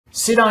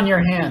Sit on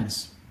your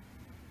hands.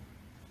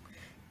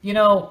 You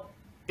know,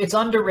 it's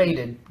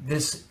underrated,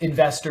 this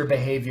investor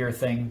behavior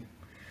thing,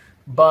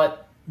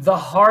 but the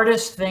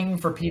hardest thing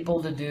for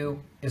people to do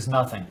is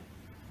nothing.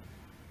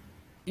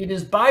 It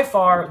is by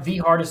far the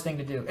hardest thing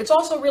to do. It's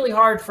also really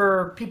hard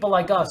for people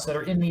like us that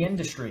are in the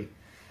industry.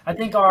 I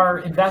think our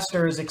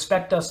investors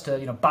expect us to,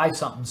 buy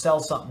something, sell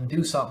something,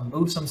 do something,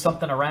 move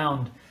something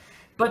around.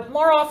 But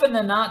more often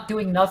than not,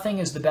 doing nothing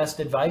is the best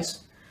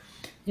advice.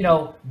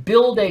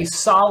 Build a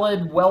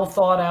solid, well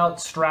thought out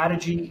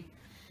strategy.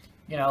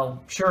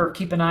 Sure,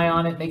 keep an eye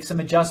on it, make some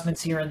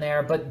adjustments here and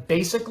there, but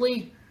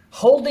basically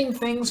holding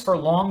things for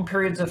long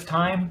periods of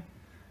time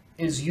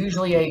is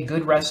usually a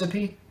good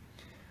recipe.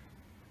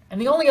 And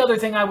the only other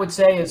thing I would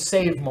say is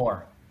save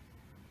more.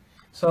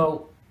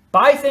 So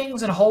buy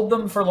things and hold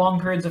them for long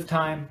periods of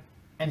time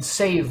and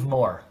save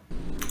more.